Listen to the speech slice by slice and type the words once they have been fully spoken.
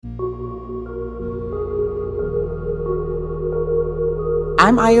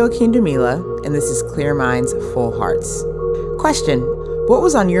I'm Ayokin Dumila, and this is Clear Minds, Full Hearts. Question: what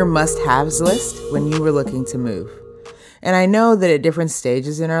was on your must-haves list when you were looking to move? And I know that at different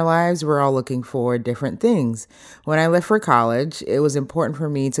stages in our lives, we're all looking for different things. When I left for college, it was important for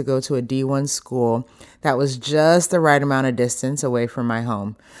me to go to a D1 school that was just the right amount of distance away from my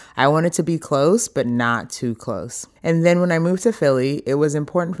home. I wanted to be close, but not too close. And then when I moved to Philly, it was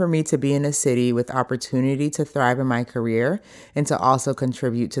important for me to be in a city with opportunity to thrive in my career and to also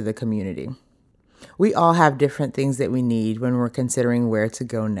contribute to the community. We all have different things that we need when we're considering where to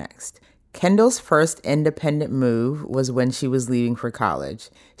go next. Kendall's first independent move was when she was leaving for college.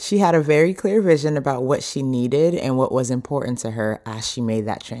 She had a very clear vision about what she needed and what was important to her as she made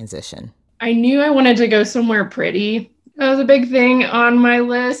that transition. I knew I wanted to go somewhere pretty. That was a big thing on my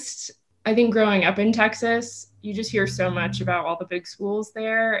list. I think growing up in Texas, you just hear so much about all the big schools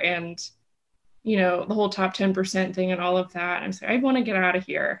there and, the whole top 10% thing and all of that. I'm like, I want to get out of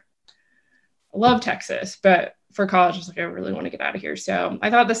here. I love Texas, but for college, I was like, I really want to get out of here. So I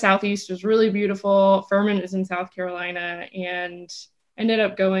thought the Southeast was really beautiful. Furman is in South Carolina, and ended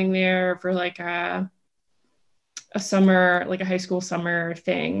up going there for like a summer, like a high school summer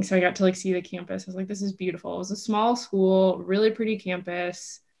thing. So I got to like see the campus. I was like, this is beautiful. It was a small school, really pretty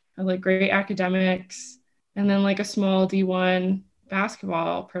campus, had like great academics, and then like a small D1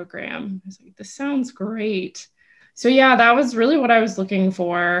 basketball program. I was like, this sounds great. So yeah, that was really what I was looking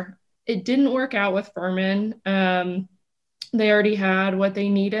for. It didn't work out with Furman. They already had what they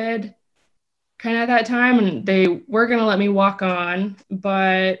needed kind of at that time, and they were going to let me walk on.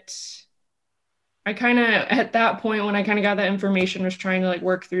 But I kind of, at that point, when I kind of got that information, was trying to like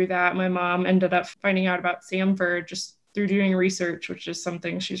work through that. My mom ended up finding out about Samford just through doing research, which is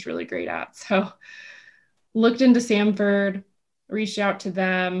something she's really great at. So looked into Samford, reached out to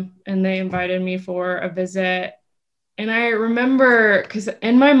them, and they invited me for a visit. And I remember,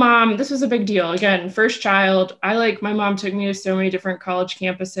 my mom, this was a big deal. Again, first child, my mom took me to so many different college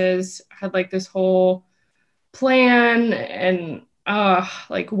campuses, had like this whole plan and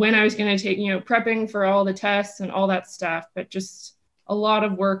like when I was going to take, prepping for all the tests and all that stuff, but just a lot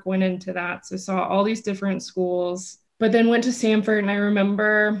of work went into that. So I saw all these different schools, but then went to Samford, and I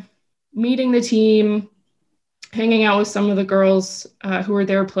remember meeting the team, hanging out with some of the girls who were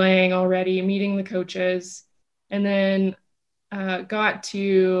there playing already, meeting the coaches. And then got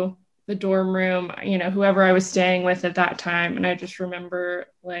to the dorm room, whoever I was staying with at that time. And I just remember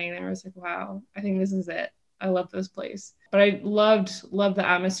laying there. I was like, wow, I think this is it. I love this place. But I loved the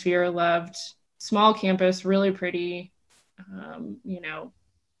atmosphere, loved small campus, really pretty,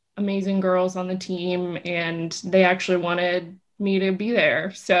 amazing girls on the team. And they actually wanted me to be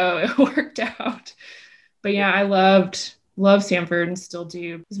there. So it worked out. But yeah, I love Samford and still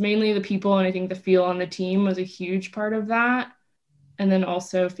do. It's mainly the people, and I think the feel on the team was a huge part of that. And then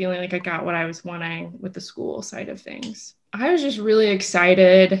also feeling like I got what I was wanting with the school side of things. I was just really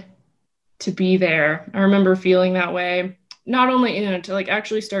excited to be there. I remember feeling that way, not only to like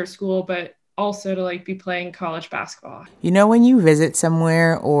actually start school, but also to like be playing college basketball. When you visit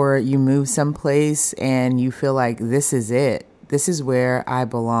somewhere or you move someplace and you feel like this is it, this is where I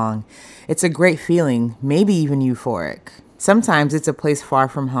belong. It's a great feeling, maybe even euphoric. Sometimes it's a place far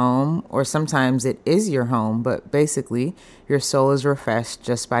from home, or sometimes it is your home, but basically your soul is refreshed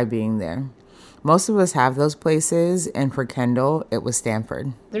just by being there. Most of us have those places, and for Kendall, it was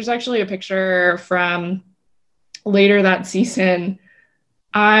Stanford. There's actually a picture from later that season.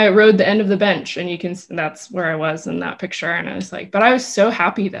 I rode the end of the bench, and that's where I was in that picture. And I was like, but I was so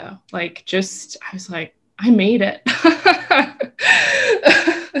happy though. I was like, I made it.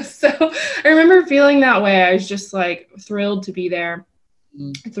 So I remember feeling that way. I was just like thrilled to be there,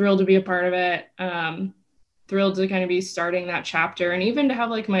 thrilled to be a part of it, thrilled to kind of be starting that chapter, and even to have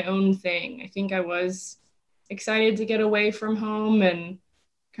like my own thing. I think I was excited to get away from home and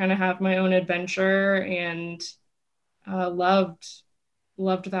kind of have my own adventure, and loved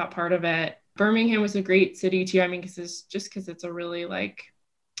that part of it. Birmingham was a great city too. I mean, because it's a really like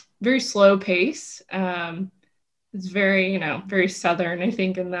very slow pace. It's very, very Southern, I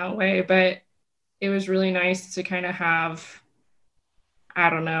think, in that way, but it was really nice to kind of have, I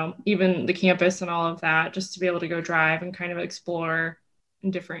don't know, even the campus and all of that, just to be able to go drive and kind of explore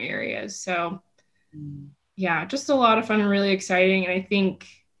in different areas. So yeah, just a lot of fun and really exciting. And I think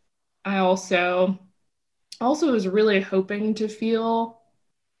I also was really hoping to feel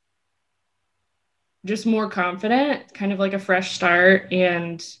just more confident, kind of like a fresh start,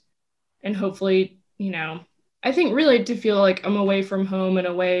 and hopefully, I think really to feel like I'm away from home and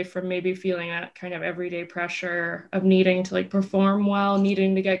away from maybe feeling that kind of everyday pressure of needing to like perform well,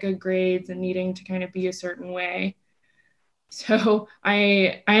 needing to get good grades, and needing to kind of be a certain way. So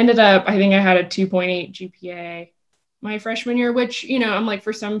I ended up, I think I had a 2.8 GPA my freshman year, which, I'm like,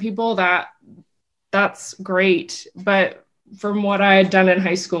 for some people that's great. But from what I had done in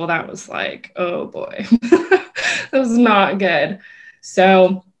high school, that was like, oh boy, that was not good.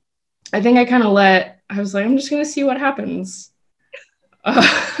 So I think I was like, I'm just going to see what happens.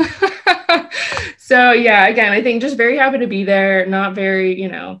 So yeah, again, I think just very happy to be there. Not very,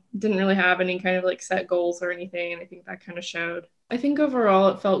 didn't really have any kind of like set goals or anything. And I think that kind of showed. I think overall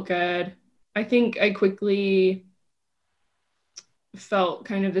it felt good. I think I quickly felt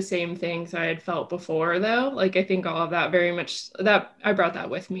kind of the same things I had felt before though. Like I think all of that very much that I brought that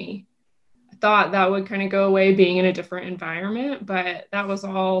with me. I thought that would kind of go away being in a different environment, but that was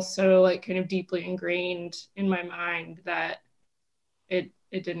all so like kind of deeply ingrained in my mind that it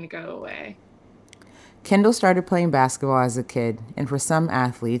didn't go away. Kendall started playing basketball as a kid, and for some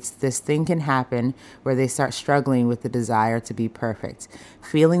athletes, this thing can happen where they start struggling with the desire to be perfect,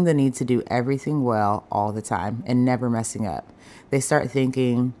 feeling the need to do everything well all the time and never messing up. They start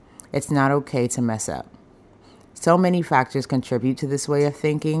thinking it's not okay to mess up. So many factors contribute to this way of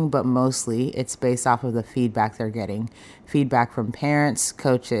thinking, but mostly it's based off of the feedback they're getting. Feedback from parents,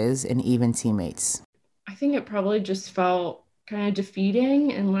 coaches, and even teammates. I think it probably just felt kind of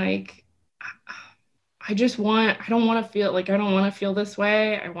defeating and like I don't want to feel like I don't want to feel this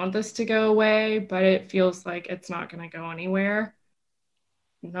way. I want this to go away, but it feels like it's not going to go anywhere.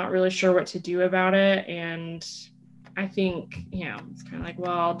 I'm not really sure what to do about it. And I think, it's kind of like,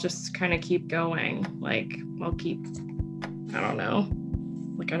 well, I'll just kind of keep going. Like, I don't know.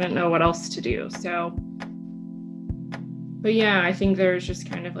 Like, I didn't know what else to do. So, but yeah, I think there's just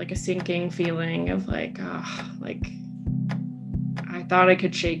kind of like a sinking feeling of like, I thought I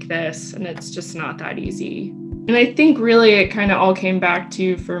could shake this and it's just not that easy. And I think really it kind of all came back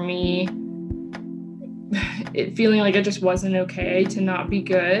to, for me, it feeling like it just wasn't okay to not be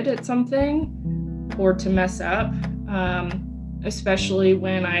good at something or to mess up, especially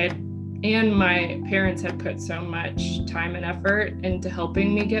when and my parents had put so much time and effort into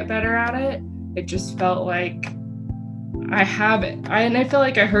helping me get better at it. It just felt like I have it. And I feel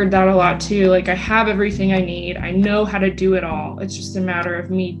like I heard that a lot too. Like I have everything I need. I know how to do it all. It's just a matter of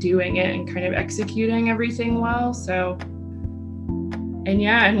me doing it and kind of executing everything well. So, and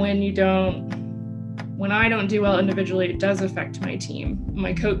yeah, and when I don't do well individually, it does affect my team.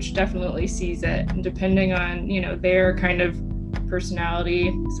 My coach definitely sees it. And depending on, their kind of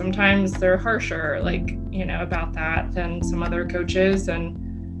personality, sometimes they're harsher, like, about that than some other coaches.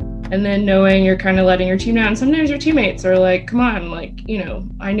 And then knowing you're kind of letting your team down. Sometimes your teammates are like, come on, like,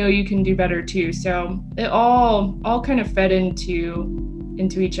 I know you can do better too. So it all kind of fed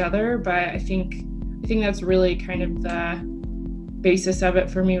into each other. But I think that's really kind of the basis of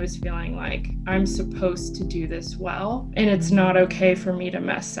it for me, was feeling like I'm supposed to do this well. And it's not okay for me to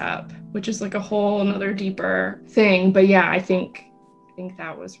mess up, which is like a whole another deeper thing. But yeah, I think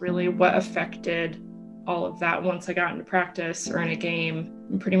that was really what affected all of that once I got into practice or in a game,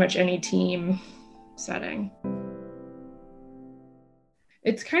 in pretty much any team setting.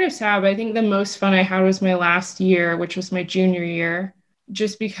 It's kind of sad, but I think the most fun I had was my last year, which was my junior year,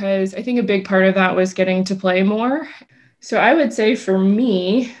 just because I think a big part of that was getting to play more. So I would say for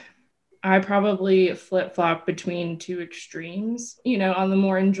me, I probably flip-flop between two extremes. On the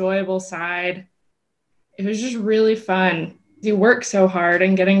more enjoyable side, it was just really fun. You work so hard,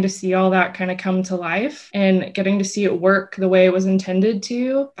 and getting to see all that kind of come to life and getting to see it work the way it was intended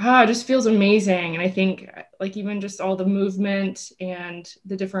to, it just feels amazing. And I think like even just all the movement and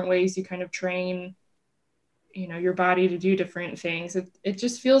the different ways you kind of train, your body to do different things, it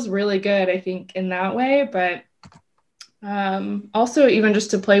just feels really good, I think, in that way. But also even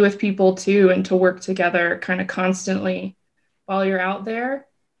just to play with people too, and to work together kind of constantly while you're out there.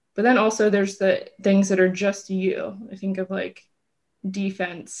 But then also there's the things that are just you. I think of like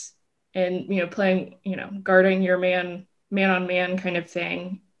defense and, playing, guarding your man on man kind of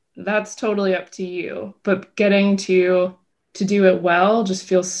thing. That's totally up to you. But getting to do it well just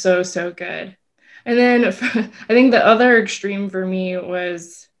feels so, so good. And then I think the other extreme for me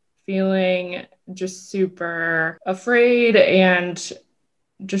was feeling just super afraid and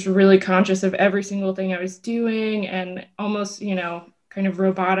just really conscious of every single thing I was doing, and almost, kind of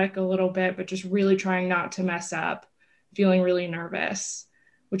robotic a little bit, but just really trying not to mess up, feeling really nervous,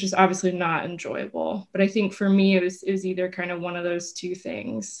 which is obviously not enjoyable. But I think for me, it was either kind of one of those two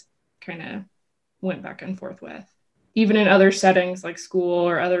things, kind of went back and forth with. Even in other settings like school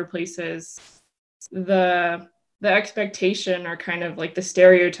or other places, the expectation, or kind of like the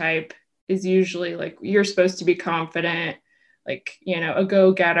stereotype, is usually like you're supposed to be confident, like, a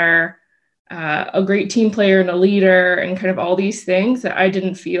go-getter, a great team player and a leader and kind of all these things that I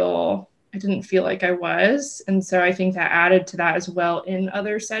didn't feel like I was. And so I think that added to that as well in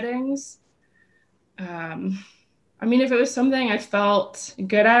other settings. I mean, if it was something I felt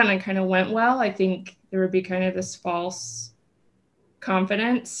good at and it kind of went well, I think there would be kind of this false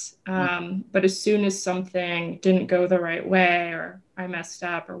confidence. But as soon as something didn't go the right way, or I messed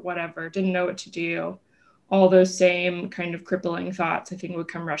up or whatever, didn't know what to do, all those same kind of crippling thoughts, I think, would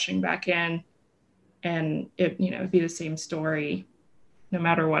come rushing back in, and it'd be the same story no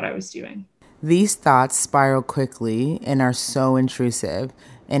matter what I was doing. These thoughts spiral quickly and are so intrusive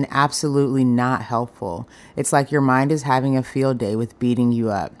and absolutely not helpful. It's like your mind is having a field day with beating you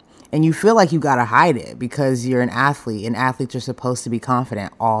up. And you feel like you gotta hide it because you're an athlete, and athletes are supposed to be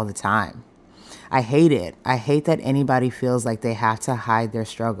confident all the time. I hate it. I hate that anybody feels like they have to hide their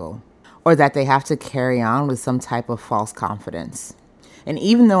struggle, or that they have to carry on with some type of false confidence. And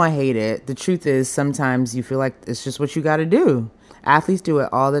even though I hate it, the truth is sometimes you feel like it's just what you gotta do. Athletes do it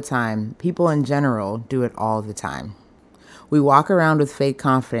all the time. People in general do it all the time. We walk around with fake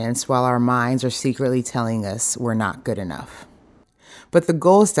confidence while our minds are secretly telling us we're not good enough. But the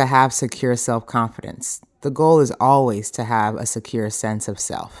goal is to have secure self-confidence. The goal is always to have a secure sense of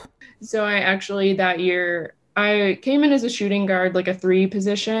self. So I actually, that year, I came in as a shooting guard, like a 3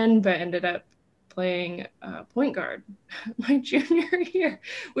 position, but ended up playing point guard my junior year,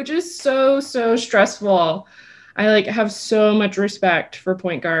 which is so stressful. I have so much respect for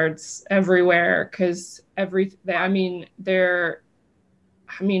point guards everywhere, because they're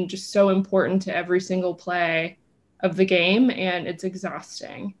just so important to every single play of the game, and it's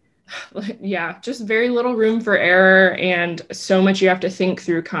exhausting. Yeah, just very little room for error and so much you have to think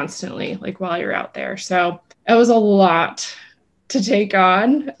through constantly, like while you're out there. So it was a lot to take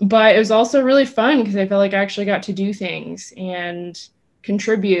on, but it was also really fun because I felt like I actually got to do things and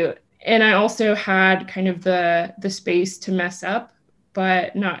contribute. And I also had kind of the space to mess up,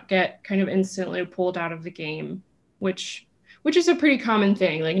 but not get kind of instantly pulled out of the game, which is a pretty common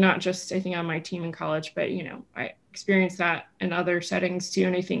thing, like not just I think on my team in college, but I experienced that in other settings too.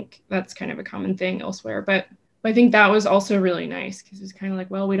 And I think that's kind of a common thing elsewhere. But I think that was also really nice because it's kind of like,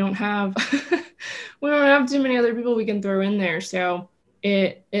 well, we don't have too many other people we can throw in there. So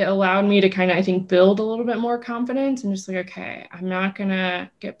it allowed me to kind of, I think, build a little bit more confidence and just like, okay, I'm not going to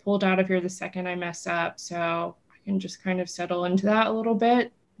get pulled out of here the second I mess up. So I can just kind of settle into that a little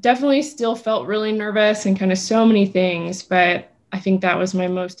bit. Definitely still felt really nervous and kind of so many things, but I think that was my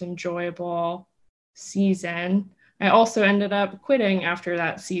most enjoyable season. I also ended up quitting after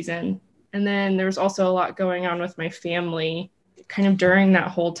that season. And then there was also a lot going on with my family kind of during that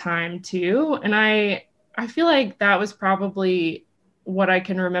whole time too. And I feel like that was probably what I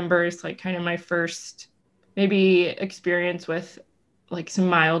can remember is like kind of my first maybe experience with like some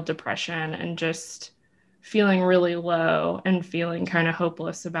mild depression and just feeling really low and feeling kind of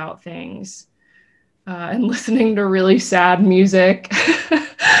hopeless about things. And listening to really sad music.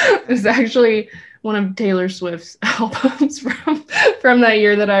 It was actually one of Taylor Swift's albums from that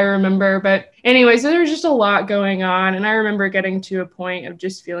year that I remember. But anyway, so there was just a lot going on. And I remember getting to a point of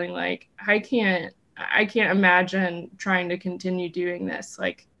just feeling like I can't imagine trying to continue doing this.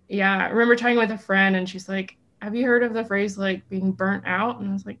 Like, yeah, I remember talking with a friend and she's like, have you heard of the phrase like being burnt out? And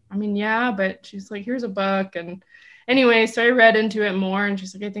I was like, I mean, yeah, but she's like, here's a book. And anyway, so I read into it more and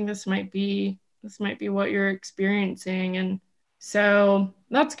she's like, I think this might be what you're experiencing. And so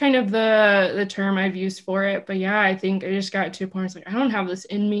that's kind of the term I've used for it. But yeah, I think I just got to a point where it's like, I don't have this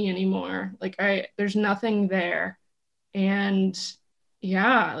in me anymore. Like there's nothing there. And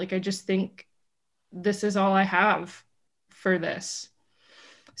yeah, like I just think this is all I have for this.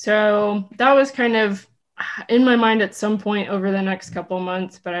 So that was kind of in my mind at some point over the next couple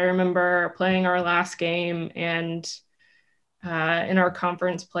months. But I remember playing our last game and in our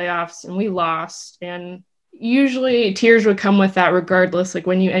conference playoffs, and we lost. And usually tears would come with that regardless, like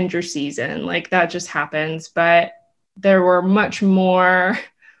when you end your season, like that just happens. But there were much more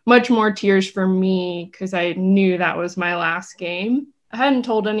tears for me because I knew that was my last game. I hadn't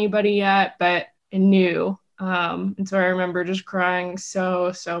told anybody yet, but I knew. And so I remember just crying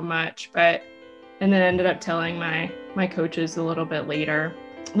so much, and then ended up telling my coaches a little bit later.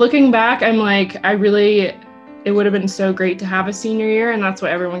 Looking back, I'm like, it would have been so great to have a senior year. And that's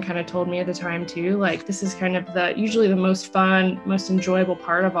what everyone kind of told me at the time too. Like, this is kind of usually the most fun, most enjoyable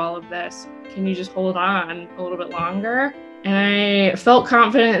part of all of this. Can you just hold on a little bit longer? And I felt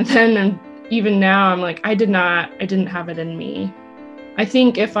confident then. And even now I'm like, I didn't have it in me. I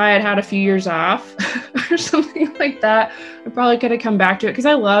think if I had a few years off or something like that, I probably could have come back to it because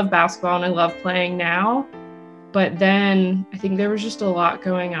I love basketball and I love playing now. But then I think there was just a lot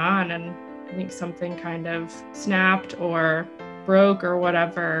going on, and I think something kind of snapped or broke or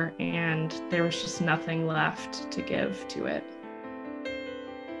whatever, and there was just nothing left to give to it.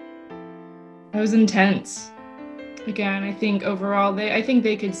 It was intense. Again, I think overall, I think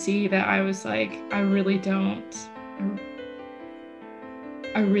they could see that I was like, I really don't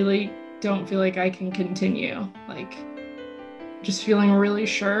feel like I can continue. Like, just feeling really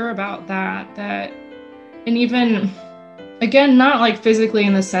sure about that, and even, again, not like physically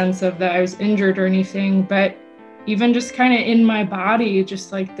in the sense of that I was injured or anything, but even just kind of in my body,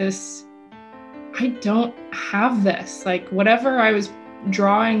 just like this, I don't have this, like whatever I was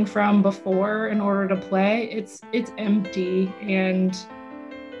drawing from before in order to play, it's empty. And,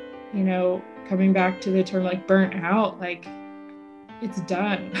 you know, coming back to the term like burnt out, like it's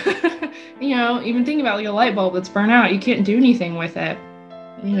done. You know, even thinking about like a light bulb that's burnt out, you can't do anything with it.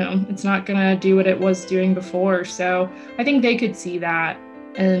 You know, it's not gonna do what it was doing before. So I think they could see that,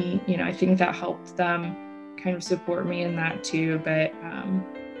 and you know, I think that helped them kind of support me in that too. But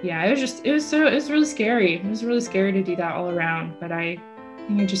yeah, it was really scary. It was really scary to do that all around. But I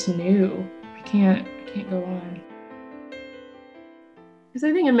think I just knew I can't go on. Because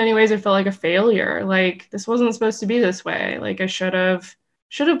I think in many ways I felt like a failure. Like, this wasn't supposed to be this way. Like, I should have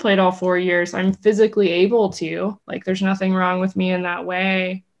played all 4 years. I'm physically able to. Like, there's nothing wrong with me in that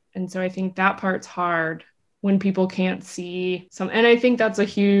way. And so I think that part's hard when people can't see some. And I think that's a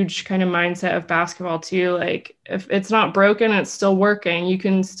huge kind of mindset of basketball too. Like, if it's not broken, it's still working. You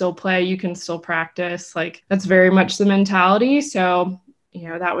can still play, you can still practice. Like, that's very much the mentality. So, you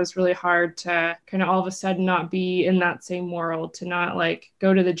know, that was really hard to kind of all of a sudden not be in that same world, to not like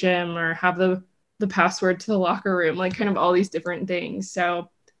go to the gym or have the password to the locker room, like kind of all these different things. So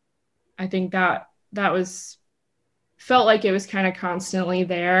I think that was felt like it was kind of constantly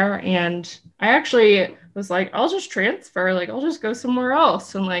there. And I actually was like, I'll just transfer, like I'll just go somewhere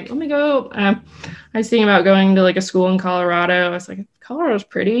else. And like, let me go. I was thinking about going to like a school in Colorado. I was like, Colorado's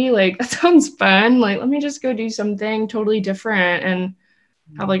pretty, like that sounds fun. Like, let me just go do something totally different and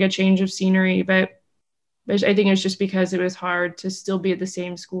have like a change of scenery. But I think it was just because it was hard to still be at the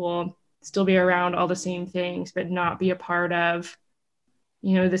same school, still be around all the same things, but not be a part of,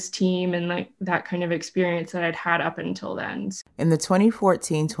 you know, this team and like that kind of experience that I'd had up until then. In the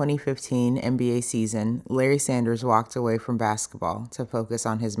 2014-2015 NBA season, Larry Sanders walked away from basketball to focus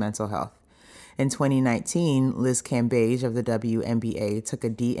on his mental health. In 2019, Liz Cambage of the WNBA took a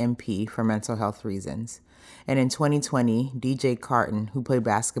DNP for mental health reasons. And in 2020, DJ Carton, who played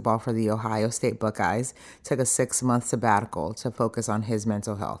basketball for the Ohio State Buckeyes, took a 6-month sabbatical to focus on his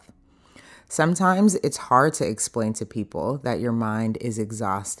mental health. Sometimes it's hard to explain to people that your mind is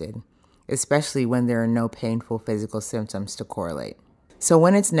exhausted, especially when there are no painful physical symptoms to correlate. So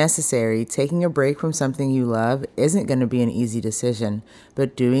when it's necessary, taking a break from something you love isn't going to be an easy decision,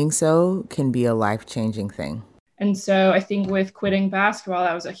 but doing so can be a life-changing thing. And so I think with quitting basketball,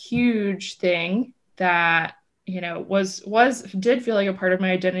 that was a huge thing that, you know, did feel like a part of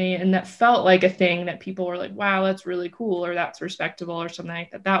my identity, and that felt like a thing that people were like, wow, that's really cool, or that's respectable, or something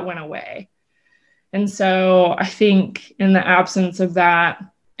like that. That went away. And so I think in the absence of that,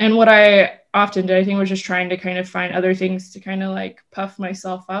 and what I often did, I think, was just trying to kind of find other things to kind of like puff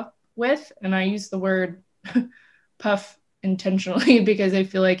myself up with. And I use the word puff intentionally because I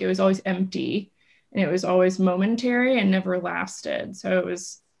feel like it was always empty and it was always momentary and never lasted. So it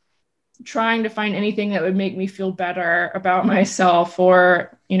was trying to find anything that would make me feel better about myself,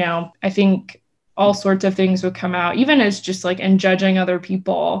 or, you know, I think all sorts of things would come out, even as just like in judging other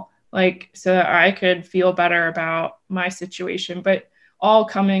people, like so that I could feel better about my situation, but all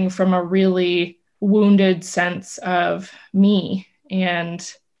coming from a really wounded sense of me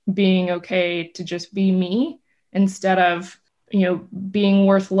and being okay to just be me instead of, you know, being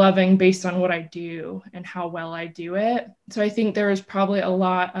worth loving based on what I do and how well I do it. So I think there was probably a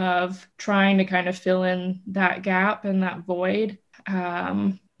lot of trying to kind of fill in that gap and that void.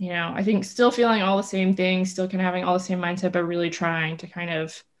 You know, I think still feeling all the same things, still kind of having all the same mindset, but really trying to kind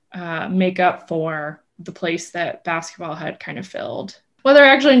of make up for the place that basketball had kind of filled. Whether I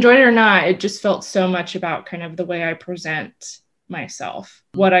actually enjoyed it or not, it just felt so much about kind of the way I present myself,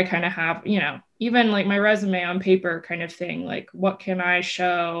 what I kind of have, you know, even like my resume on paper kind of thing, like what can I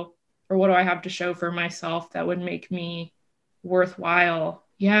show, or what do I have to show for myself that would make me worthwhile?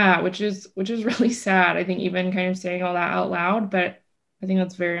 Yeah, which is really sad. I think even kind of saying all that out loud, but I think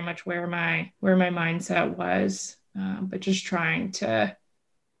that's very much where my mindset was, but just trying to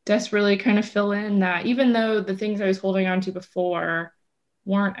desperately kind of fill in that, even though the things I was holding on to before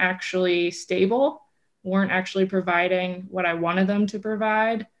weren't actually stable, weren't actually providing what I wanted them to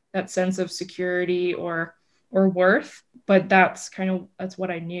provide, that sense of security or worth, But that's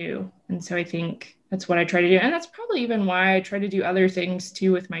what I knew. And so I think that's what I try to do. And that's probably even why I try to do other things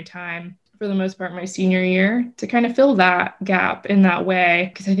too with my time, for the most part, my senior year, to kind of fill that gap in that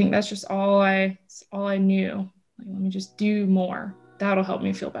way. Because I think that's just all I knew. Like, let me just do more. That'll help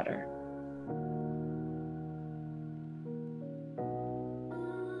me feel better.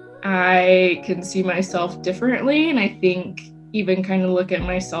 I can see myself differently, and I think even kind of look at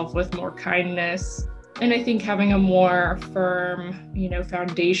myself with more kindness. And I think having a more firm,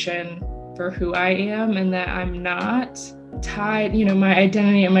 foundation for who I am, and that I'm not tied, my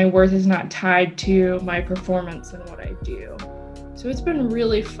identity and my worth is not tied to my performance and what I do. So it's been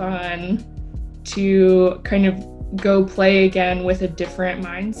really fun to kind of go play again with a different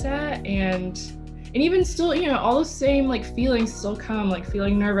mindset, and even still, all the same like feelings still come, like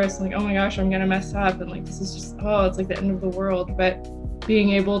feeling nervous, like, oh my gosh, I'm gonna mess up, and like this is just, it's like the end of the world. But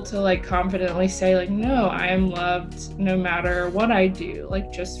being able to like confidently say like, no, I am loved no matter what I do,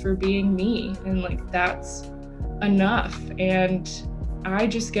 like just for being me, and like that's enough. And I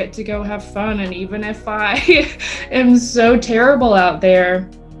just get to go have fun. And even if I am so terrible out there,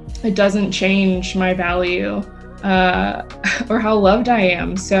 it doesn't change my value or how loved I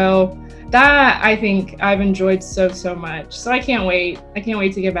am. So that, I think I've enjoyed so much. So I can't wait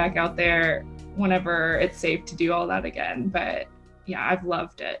to get back out there whenever it's safe to do all that again. But yeah, I've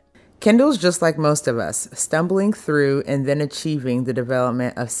loved it. Kendall's just like most of us, stumbling through and then achieving the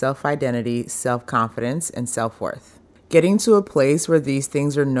development of self-identity, self-confidence, and self-worth. Getting to a place where these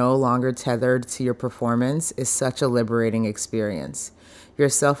things are no longer tethered to your performance is such a liberating experience. Your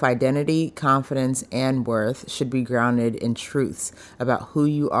self-identity, confidence, and worth should be grounded in truths about who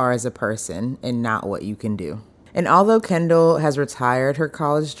you are as a person and not what you can do. And although Kendall has retired her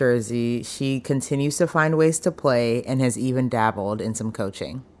college jersey, she continues to find ways to play and has even dabbled in some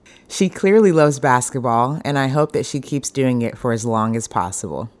coaching. She clearly loves basketball, and I hope that she keeps doing it for as long as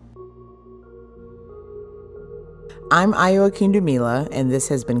possible. I'm Ayo Akindumila, and this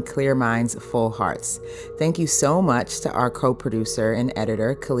has been Clear Minds, Full Hearts. Thank you so much to our co-producer and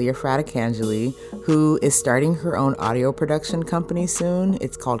editor, Kalia Fraticangeli, who is starting her own audio production company soon.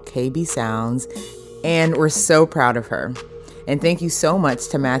 It's called KB Sounds, and we're so proud of her. And thank you so much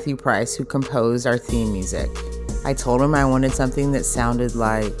to Matthew Price, who composed our theme music. I told him I wanted something that sounded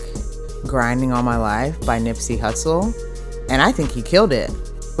like Grinding All My Life by Nipsey Hussle, and I think he killed it.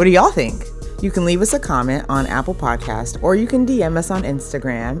 What do y'all think? You can leave us a comment on Apple Podcast, or you can DM us on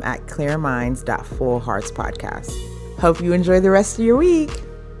Instagram at clearminds.fullheartspodcast. Hope you enjoy the rest of your week.